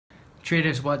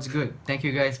Traders, what's good? Thank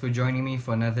you guys for joining me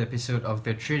for another episode of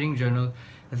the Trading Journal.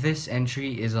 This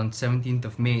entry is on 17th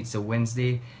of May, it's a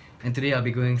Wednesday, and today I'll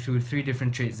be going through 3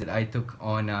 different trades that I took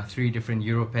on 3 different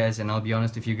euro pairs. And I'll be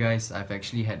honest with you guys, I've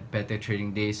actually had better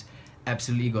trading days,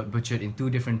 absolutely got butchered in 2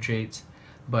 different trades.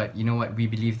 But you know what, we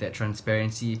believe that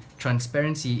transparency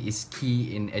is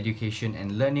key in education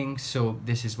and learning, so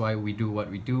this is why we do what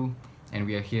we do, and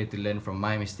we are here to learn from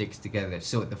my mistakes together.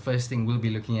 So the first thing we'll be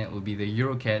looking at will be the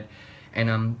EuroCAD,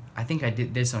 and I think I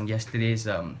did this on yesterday's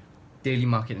daily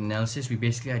market analysis. We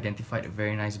basically identified a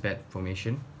very nice bet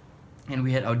formation, and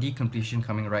we had our decompletion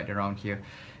coming right around here.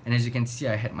 And as you can see,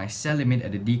 I had my sell limit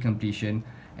at the decompletion,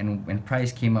 and when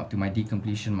price came up to my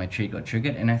decompletion, my trade got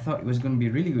triggered, and I thought it was going to be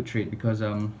a really good trade because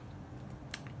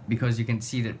you can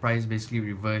see that price basically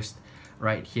reversed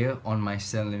right here on my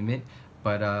sell limit.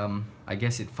 But I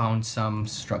guess it found some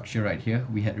structure right here.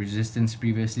 We had resistance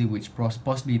previously, which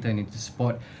possibly turned into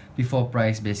support before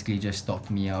price basically just stopped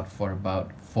me out for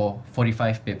about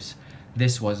 45 pips.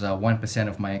 This was 1%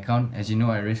 of my account. As you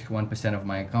know, I risked 1% of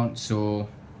my account, so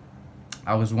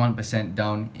I was 1%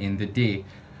 down in the day.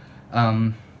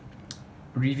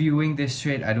 Reviewing this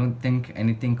trade, I don't think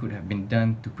anything could have been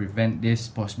done to prevent this.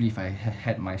 Possibly if I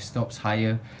had my stops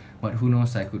higher, but who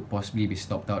knows, I could possibly be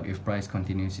stopped out if price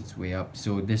continues its way up.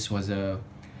 So this was I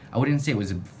wouldn't say it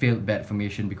was a failed bet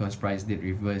formation because price did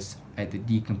reverse at the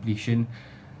decompletion,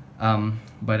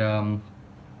 but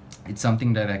it's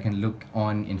something that I can look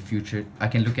on in future. I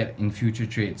can look at in future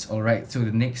trades. All right, so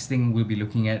the next thing we'll be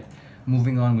looking at,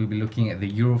 moving on, we'll be looking at the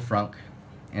euro franc,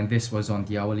 and this was on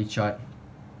the hourly chart.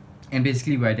 And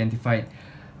basically we identified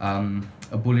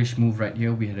a bullish move right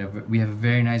here. We have a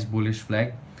very nice bullish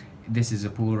flag. This is a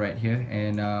pool right here,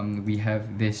 and we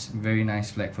have this very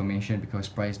nice flag formation because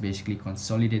price basically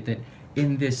consolidated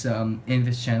in this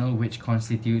channel, which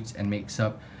constitutes and makes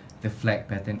up the flag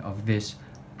pattern of this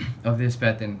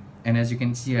pattern. And as you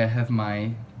can see, I have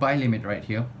my buy limit right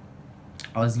here.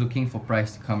 I was looking for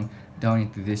price to come down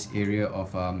into this area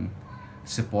of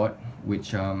support,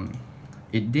 which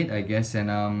it did, I guess.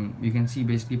 And you can see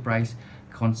basically price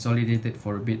consolidated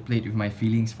for a bit, played with my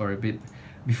feelings for a bit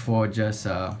before just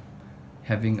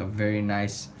having a very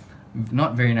nice,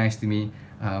 not very nice to me,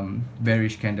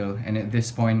 bearish candle. And at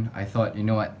this point I thought, you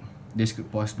know what, this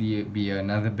could possibly be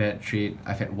another bad trade.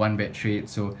 I've had 1 bad trade,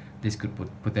 so this could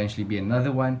potentially be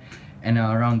another one. And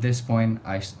around this point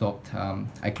I stopped.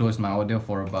 I closed my order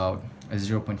for about a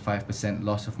 0.5%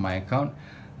 loss of my account.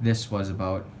 This was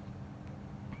about,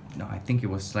 no, I think it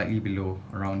was slightly below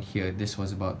around here. This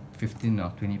was about 15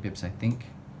 or 20 pips, I think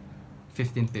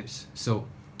 15 pips. So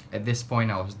at this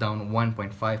point I was down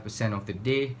 1.5% of the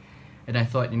day, and I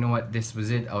thought, you know what, this was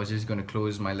it. I was just going to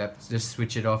close my laptop, just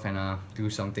switch it off and do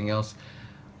something else.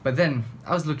 But then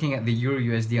I was looking at the Euro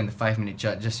USD on the 5-minute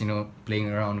chart, just, you know, playing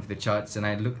around with the charts, and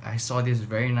I saw this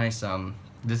very nice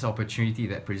this opportunity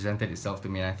that presented itself to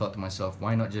me, and I thought to myself,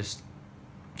 why not?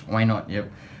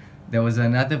 Yep, there was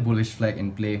another bullish flag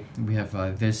in play. We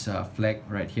have this flag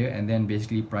right here, and then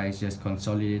basically price just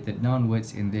consolidated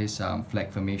downwards in this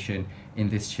flag formation in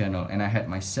this channel. And I had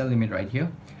my sell limit right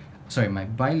here, sorry, my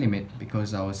buy limit,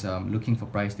 because I was looking for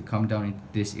price to come down into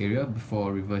this area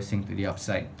before reversing to the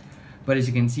upside. But as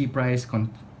you can see, price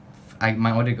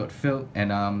my order got filled,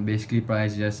 and basically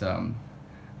price just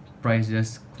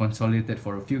consolidated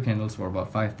for a few candles for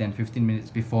about 5, 10, 15 minutes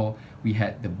before we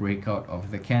had the breakout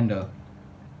of the candle.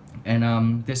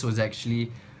 And this was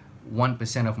actually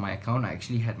 1% of my account. I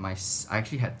actually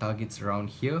had targets around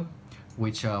here,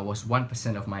 which was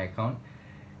 1% of my account.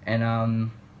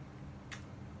 And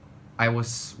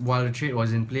while the trade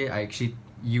was in play, I actually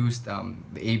used the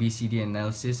ABCD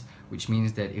analysis, which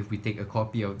means that if we take a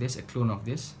copy of this, a clone of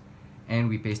this, and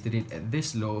we pasted it at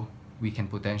this low, we can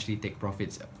potentially take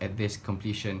profits at this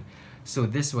completion. So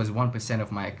this was 1%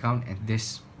 of my account, and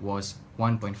this was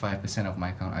 1.5% of my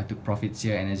account. I took profits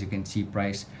here, and as you can see,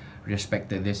 price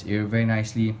respected this area very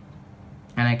nicely,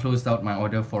 and I closed out my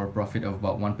order for a profit of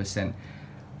about 1%.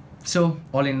 So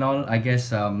all in all, I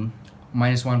guess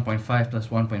minus 1.5 plus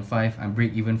 1.5, I'm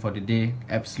break even for the day.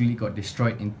 Absolutely got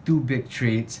destroyed in 2 big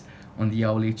trades on the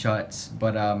hourly charts,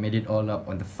 but made it all up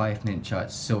on the 5-minute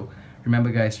charts. So remember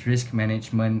guys, risk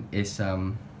management is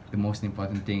the most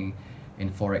important thing in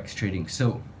Forex trading.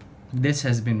 So this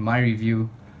has been my review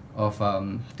of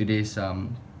today's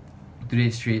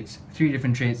trades. 3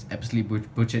 different trades, absolutely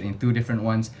butchered in 2 different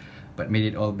ones, but made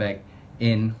it all back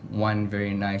in one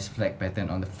very nice flag pattern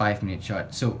on the 5-minute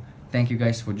chart. So thank you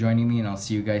guys for joining me, and I'll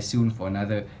see you guys soon for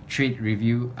another trade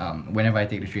review whenever I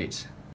take the trades.